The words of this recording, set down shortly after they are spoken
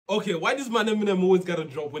Okay, why does my Eminem always gotta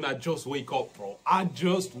drop when I just wake up, bro? I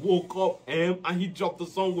just woke up, and he dropped the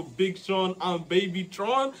song with Big Sean and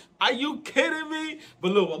Babytron. Are you kidding me?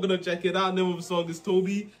 But look, we're gonna check it out. Name of the song is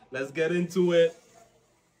Tobey. Let's get into it.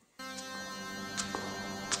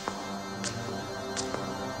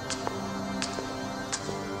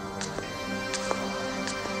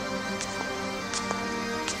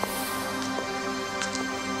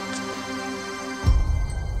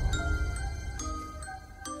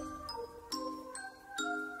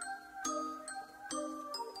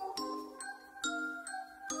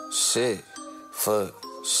 Shit, fuck,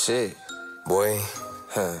 shit, boy,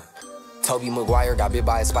 Tobey Maguire got bit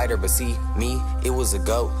by a spider, but see, me, it was a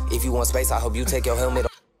goat. If you want space, I hope you take your helmet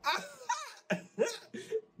off.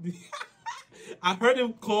 I heard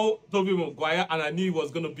him call Tobey Maguire, and I knew it was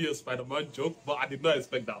gonna be a Spider-Man joke, but I did not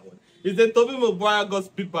expect that one. He said Tobey Maguire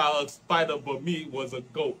got bit by a spider, but me, it was a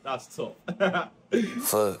goat. That's tough.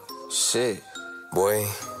 Fuck, shit, boy,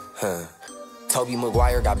 Tobey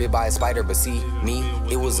Maguire got bit by a spider, but see, me,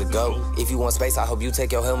 it was a goat. If you want space, I hope you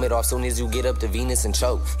take your helmet off soon as you get up to Venus and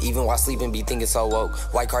choke. Even while sleeping, be thinking so woke.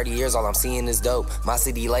 White Cartiers, all I'm seeing is dope. My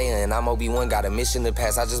city Leigh-Anne, and I'm Obi-Wan, got a mission to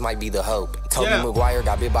pass, I just might be the hope. Tobey Maguire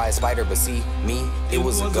got bit by a spider, but see, me, it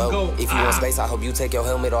was a goat. If you want space, I hope you take your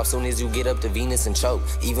helmet off soon as you get up to Venus and choke.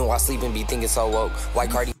 Even while sleeping, be thinking so woke. White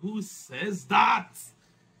Cartiers. Who says that?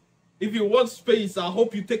 If you want space, I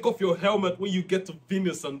hope you take off your helmet when you get to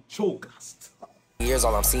Venus and choke. Years,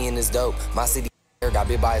 all I'm seeing is dope. My city got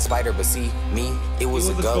bit by a spider, but see, me, it was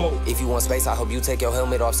a goat. If you want space, I hope you take your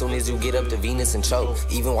helmet off soon as you get up to Venus and choke.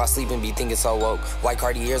 Even while sleeping, be thinking so woke. White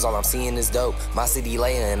Cartiers, all I'm seeing is dope. My city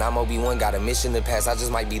Leigh-Anne, and I'm Obi-Wan, got a mission to pass, I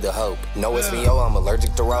just might be the hope. No, it's me, I'm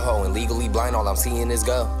allergic to Rojo, and legally blind, all I'm seeing is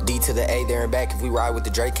go. D to the A, there and back, if we ride with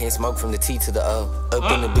the Drake, can't smoke from the T to the O.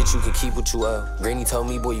 Up in the bitch, you can keep what you owe. Granny told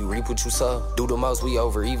me, boy, you reap what you sow. Do the most, we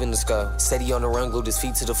over, even the skull. Said he on the run, glued his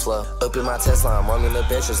feet to the floor. Up in my Tesla, I'm rolling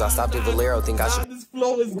up extras, I stopped at Valero, think I should. This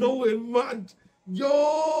flow is going mad.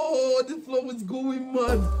 Yo, this flow is going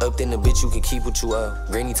mad. Up in the bitch, you can keep what you owe.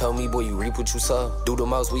 Granny told me, boy, you reap what you sow. Do the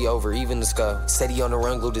most, we over, even the skull. Said he on the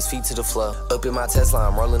run, glued his feet to the floor. Up in my Tesla,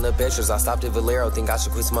 I'm rolling up extras, I stopped at Valero, think I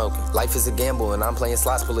should quit smoking. Life is a gamble, and I'm playing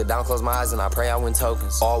slots, pull it down, close my eyes, and I pray I win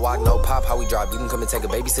tokens. All walk, no pop, how we drop. You can come and take a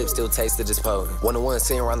baby sip, still taste the just potent. 1-on-1,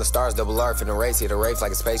 sitting around the stars, double R for the race, hit a race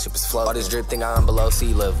like a spaceship is floating. All this drip thing, I'm below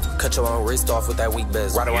sea level. Cut your own wrist off with that weak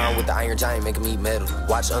bezel. Ride around with the iron giant, make him eat metal.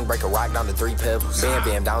 Watch Unk break a rock down to 3 pebbles. Bam,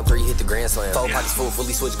 bam, down 3, hit the grand slam. 4 pockets full,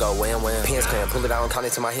 fully switch, go wham, wham. Pants cramp, pull it out and count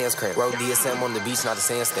it till my hands cramp. Road DSM on the beach, not a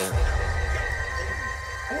sandstand.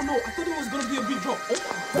 Oh no, I thought it was gonna be a big drop. Oh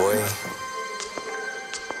my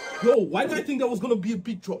boy. Yo, why did I think that was gonna be a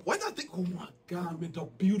big drop? Why did I think, oh my god, man, the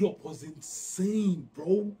build-up was insane,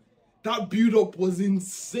 bro. That build-up was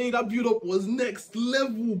insane. That build-up was next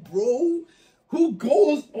level, bro. Who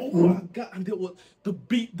goes, oh my god, and there was,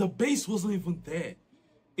 the bass wasn't even there.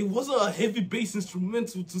 It wasn't a heavy bass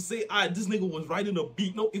instrumental to say, this nigga was writing a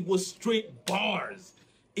beat. No, it was straight bars.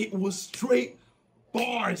 It was straight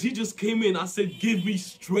bars. He just came in, I said, give me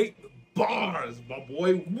straight bars, my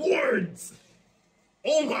boy. Words.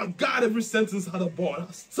 Oh my god, every sentence had a bar.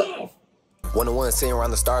 That's tough. 1-on-1, sitting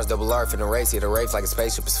around the stars, double R for the race, hit a race like a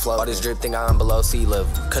spaceship is floating. All this drip think I'm below sea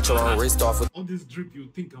level. Cut your own wrist off with all this drip, you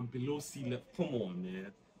think I'm below sea level. Come on,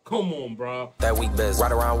 man. Come on, bro. That weak bezel.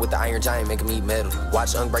 Ride around with the iron giant, make him eat metal.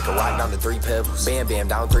 Watch Unk break a rock down to 3 pebbles. Bam, bam,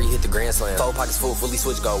 down 3, hit the grand slam. 4 pockets full, fully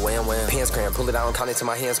switch, go wham, wham. Pants cramp, pull it out and count it till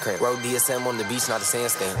my hands cramp. Road DSM on the beach, not a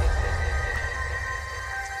sandstand.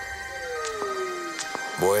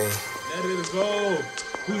 Boy. Let it go.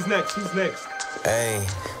 Who's next? Who's next? Hey,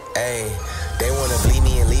 hey. They wanna bleed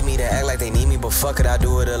me and leave me to act like they need me, but fuck it, I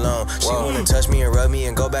do it alone. She wanna touch me and rub me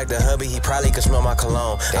and go back to hubby, he probably could smell my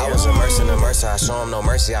cologne. I was immersed in the mercy, I show him no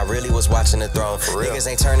mercy, I really was watching the throne. Niggas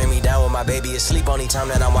ain't turning me down when my baby is asleep only time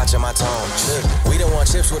that I'm watching my tone. We don't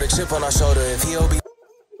want chips with a chip on our shoulder, if he'll be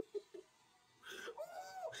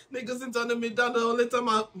niggas ain't turning me down the only time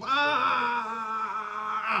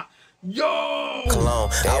yo! Cologne.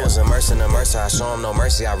 I was immersed in the mercy, I show him no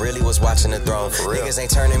mercy, I really was watching the throne. Niggas ain't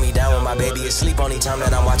turning me down when my baby is asleep only time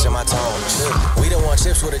that I'm watching my tone. We don't want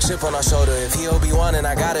chips with a chip on our shoulder, if he Obi-Wan and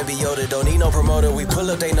I gotta be Yoda. Don't need no promoter, we pull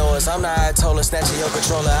up, they know us. I'm the Ayatollah, snatching your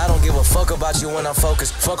controller. I don't give a fuck about you when I'm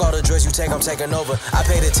focused. Fuck all the drugs you take, I'm taking over. I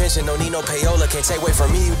paid attention, don't need no payola. Can't take away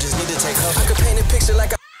from me, you just need to take cover. I could paint a picture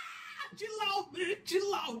like chill out, man,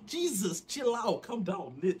 chill out. Jesus, chill out, calm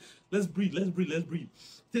down. Let's breathe, let's breathe, let's breathe.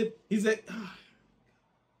 He's like,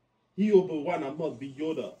 he Obi-Wan, I must be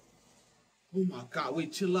Yoda. Oh my god,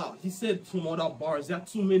 wait, chill out. He said some other bars, there are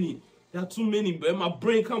too many. There are too many, man. My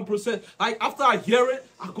brain can't process. Like, after I hear it,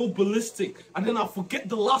 I go ballistic. And then I forget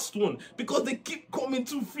the last one. Because they keep coming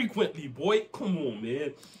too frequently, boy. Come on,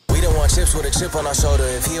 man. We don't want chips with a chip on our shoulder.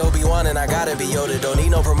 If he Obi-Wan and I gotta be Yoda. Don't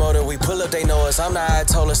need no promoter, we pull up, they know us. I'm the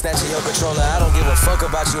Ayatollah, snatching your controller. I don't give a fuck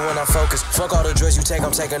about you when I'm focused. Fuck all the drugs you take,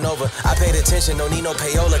 I'm taking over. I paid attention, don't need no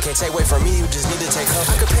payola. Can't take away from me, you just need to take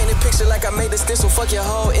cover. I could paint a picture like I made the stencil. Fuck your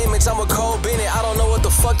whole image, I'm a cold Bennett. I don't know what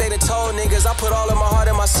the fuck they done told niggas. I put all of my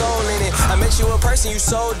heart and my soul in it. I met you in person, you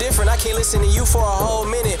so different. I can't listen to you for a whole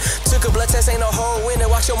minute. Took a blood test, ain't no whole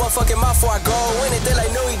winner. Watch your motherfucking mouth before I go win it. They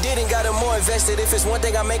like, no he didn't, got him more invested. If it's one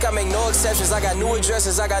thing I make no exceptions. I got new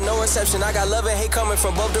addresses, I got no reception. I got love and hate coming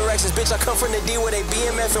from both directions. Bitch, I come from the D where they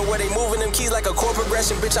BMF and where they moving them keys like a chord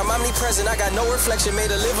progression. Bitch, I'm omnipresent, I got no reflection. Made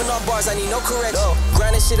a living off bars, I need no correction.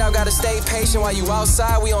 Grinding shit out, gotta stay patient. While you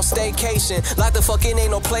outside, we on staycation. Lock the fuck in, ain't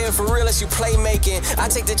no player for real unless you play making. I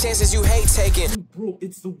take the chances you hate taking. Bro,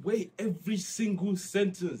 it's the way every single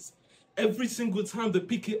sentence, every single time they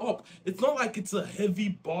pick it up. It's not like it's a heavy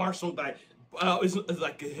bar song that it's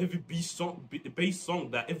like a heavy bass song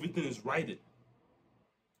that everything is riding.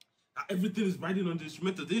 Everything is riding on the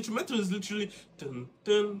instrumental. The instrumental is literally dun,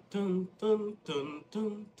 dun, dun, dun, dun,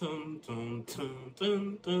 dun, dun, dun, dun,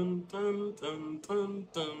 dun, dun, dun,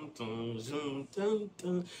 dun, dun, dun,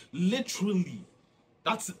 dun. Literally,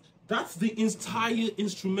 that's the entire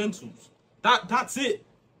instrumentals. That's it.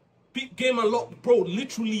 Big game a lot, bro.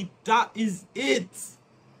 Literally, that is it.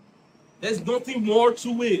 There's nothing more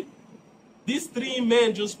to it. These three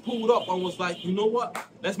men just pulled up and was like, you know what?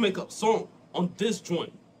 Let's make a song on this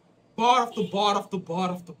joint. Bar after bar after bar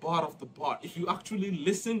after bar after bar. If you actually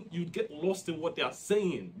listen, you'd get lost in what they're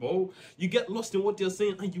saying, bro. You get lost in what they're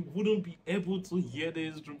saying and you wouldn't be able to hear the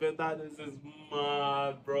instrumental. This is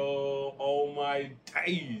mad, bro. Oh my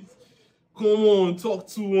days. Come on, talk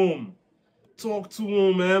to him. Talk to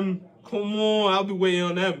him, man. Come on, I'll be waiting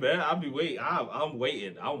on that, man. I'll be waiting. I'm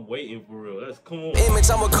waiting. I'm waiting for real. Let's come on. Image,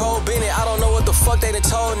 I'm a cold Bennett. I don't know what the fuck they done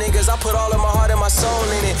told niggas. I put all of my heart and my soul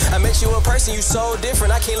in it. I met you in person, you so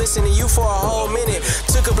different. I can't listen to you for a whole minute.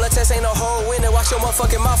 Took a blood test, ain't no whole winner. Watch your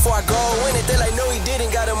motherfucking mouth before I go win it. They like, no he didn't,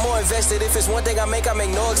 got him more invested. If it's one thing I make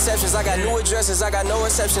no exceptions. I got new addresses, I got no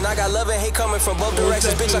reception. I got love and hate coming from both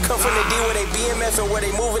directions. Bitch, I come from the D where they BMF and where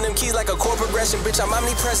they moving them keys like a chord progression. Bitch, I'm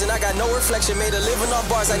omnipresent, I got no reflection. Made a living off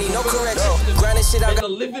bars, I need no correction. Grinding shit out, got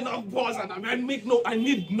living off bars, and I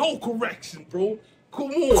need no correction, bro. Come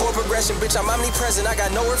on. Chord progression, bitch, I'm omnipresent. I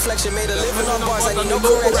got no reflection. Made a living on bars, I need no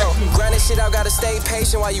correction. Grinding shit out, gotta stay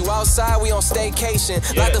patient. While you outside, we on staycation.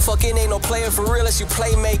 Lock the fuck in, ain't no player for real unless you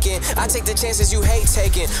play making. I take the chances you hate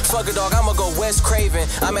taking. Fuck a dog, I'ma go West Craven.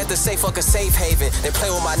 I'm at the safe, fuck a safe haven. They play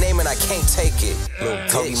with my name and I can't take it.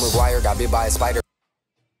 Tobey Maguire got bit by a spider.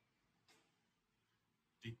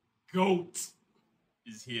 The GOAT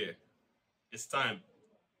is here. It's time.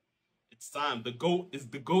 It's time. The GOAT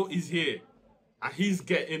is here. And he's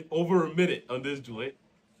getting over a minute on this joint.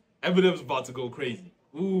 Eminem's about to go crazy.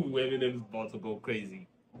 Ooh, Eminem's about to go crazy.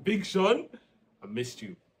 Big Sean, I missed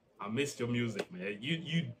you. I missed your music, man.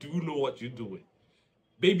 You do know what you're doing.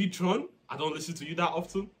 Babytron, I don't listen to you that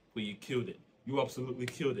often, but you killed it. You absolutely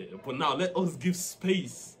killed it. But now let us give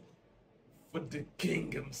space for the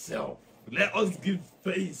king himself. Let us give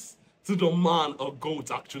space to the man a GOAT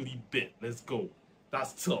actually bit. Let's go.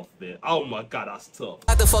 That's tough, man. Oh my God, that's tough.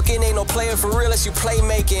 Lock the fuck in, ain't no player for real unless you play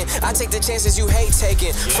making. I take the chances you hate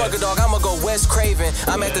taking. Fuck a dog, I'ma go West Craven.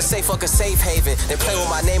 I'm at the safe, fuck a safe haven. They play with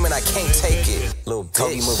my name and I can't take it. Little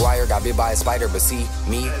Tobey Maguire got bit by a spider, but see,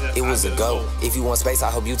 me, it was a go. If you want space, I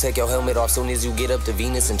hope you take your helmet off soon as you get up to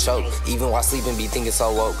Venus and choke. Even while sleeping, be thinking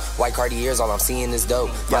so woke. White Cartiers, all I'm seeing is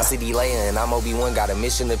dope. My city Leigh-Anne and I'm Obi-Wan, got a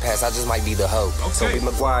mission to pass, I just might be the hope. Tobey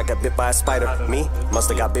Maguire got bit by a spider. Me,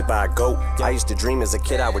 musta got bit by a goat. I used to dream as a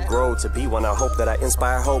kid I would grow to be one. I hope that I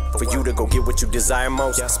inspire hope for you to go get what you desire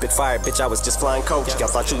most. Spit fire, bitch, I was just flying coach. Y'all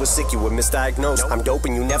thought you was sick, you were misdiagnosed. I'm dope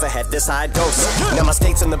and you never had this high dose. Now my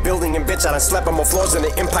state's in the building and bitch, I done slept on more floors than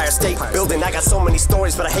the Empire State Building. I got so many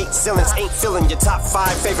stories, but I hate ceilings. Ain't filling your top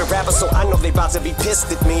 5 favorite rappers, so I know they about to be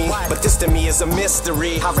pissed at me. But this to me is a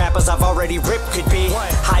mystery. How rappers I've already ripped could be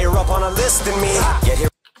higher up on a list than me. Yet here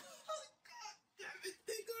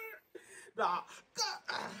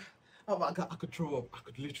Oh my God, I could throw up. I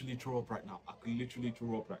could literally throw up right now.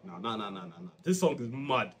 Nah. This song is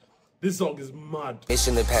mad. This song is mad.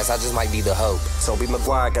 Mission to pass, I just might be the hope. Tobey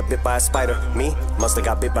Maguire got bit by a spider. Me, musta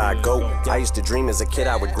got bit by a goat. I used to dream as a kid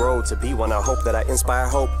I would grow to be one. I hope that I inspire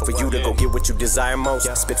hope for you to go get what you desire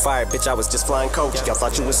most. Spit fire, bitch, I was just flying coach. Y'all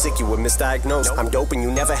thought you was sick, you were misdiagnosed. I'm dope and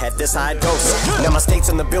you never had this high dose. Now my state's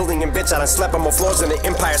in the building and bitch, I done slept on more floors than the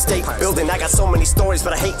Empire State Building. I got so many stories,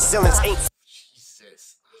 but I hate ceilings. Ain't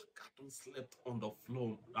on the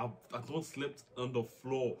floor. I don't slept on the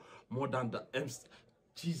floor more than the M's.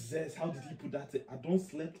 Jesus, how did he put that in? I don't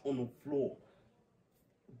slept on the floor.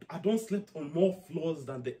 I don't slept on more floors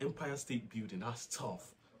than the Empire State Building. That's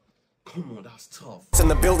tough. Come on, that's tough. In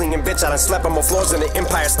the building and bitch, I done slept on more floors than the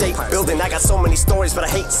Empire State Building. I got so many stories, but I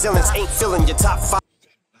hate ceilings. Ain't filling your top 5.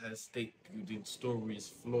 Empire State Building stories,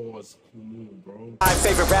 floors, come on, bro. My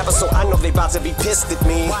favorite rapper, so I know they about to be pissed at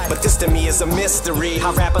me. But this to me is a mystery.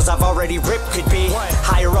 How rappers I've already ripped could be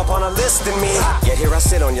higher up on a list than me. Yet here I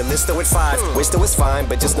sit on your list with 5. Wish though it's fine,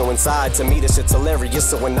 but just know inside. To me this shit's hilarious.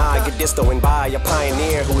 So when I get this and by a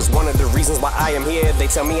pioneer who is one of the reasons why I am here, they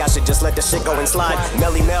tell me I should just let the shit go and slide.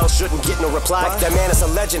 Melly Mel shouldn't get no reply. That man is a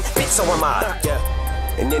legend, bitch, so am I.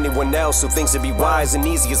 And anyone else who thinks it'd be wise and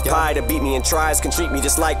easy as pie to beat me and tries can treat me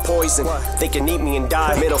just like poison. They can eat me and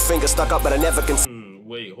die. Middle finger stuck up, but I never can.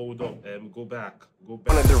 Wait, hold up, go back.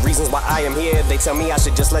 One of the reasons why I am here, they tell me I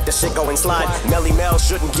should just let the shit go and slide. Melly Mel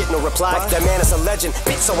shouldn't get no reply. That man is a legend,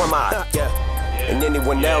 bitch, so am I. And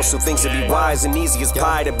anyone else who thinks it'd be wise and easy as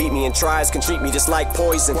pie to beat me and tries can treat me just like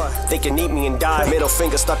poison. They can eat me and die. Middle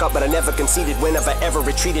finger stuck up, but I never conceded. Whenever ever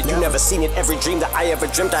retreated, you never seen it. Every dream that I ever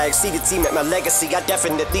dreamt, I exceeded. See, met my legacy, I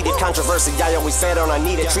definitely did. Controversy, I always fed on, I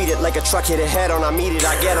need it. Treat it like a truck hit a head on, I meet it.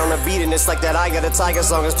 I get on a beat and it's like that I got a tiger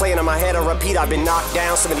song is playing in my head on repeat. I've been knocked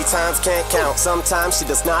down so many times, can't count. Sometimes she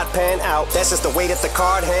does not pan out. That's just the way that the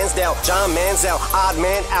card hands dealt. John Manziel, odd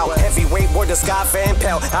man out. Heavyweight word to Scott Van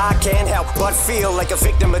Pelt. I can't help but feel like a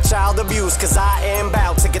victim of child abuse, cause I am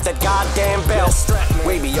about to get that goddamn belt.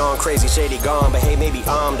 Way beyond crazy, shady, gone, but hey, maybe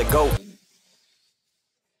I'm the GOAT.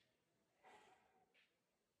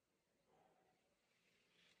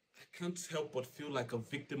 I can't help but feel like a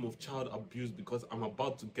victim of child abuse because I'm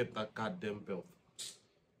about to get that goddamn belt.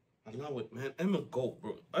 Allow it, man. I'm a GOAT,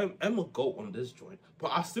 bro. I'm a GOAT on this joint.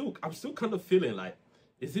 But I'm still kind of feeling like,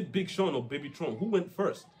 is it Big Sean or Babytron? Who went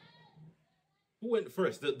first? Who went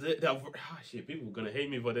first? Shit, people are gonna hate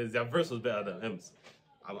me for this. Their verse was better than M's.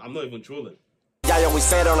 I'm not even trolling. I always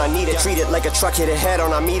fed on, I need it. Treat it like a truck hit a head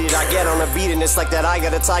on, I meet it. I get on a beat and it's like that I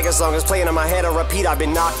got a tiger song is playing in my head on repeat. I've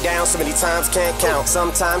been knocked down so many times, can't count.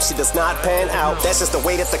 Sometimes she does not pan out. That's just the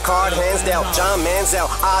way that the card hands dealt. John Manziel,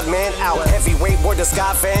 odd man out. Heavyweight word to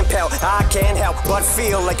Scott Van Pelt. I can't help but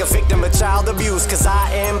feel like a victim of child abuse, cause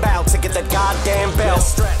I am about to get that goddamn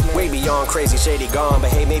belt. Way beyond crazy, shady, gone, but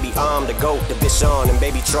hey, maybe I'm the GOAT. The bitch Sean and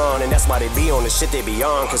Babytron, and that's why they be on the shit they be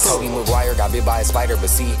on. Cause Tobey Maguire got bit by a spider, but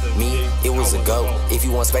see, me, it was a go. If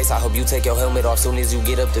you want space, I hope you take your helmet off soon as you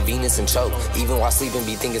get up to Venus and choke. Even while sleeping,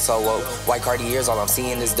 be thinking so woke. White Cartiers, all I'm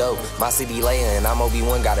seeing is dope. My city Leigh-Anne and I'm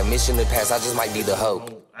Obi-Wan, got a mission to pass, I just might be the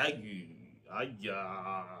hope.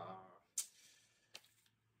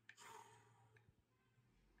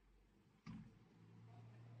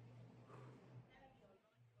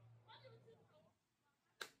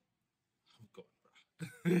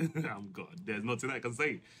 I'm God. There's nothing I can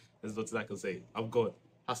say. I'm God.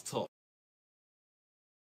 That's tough.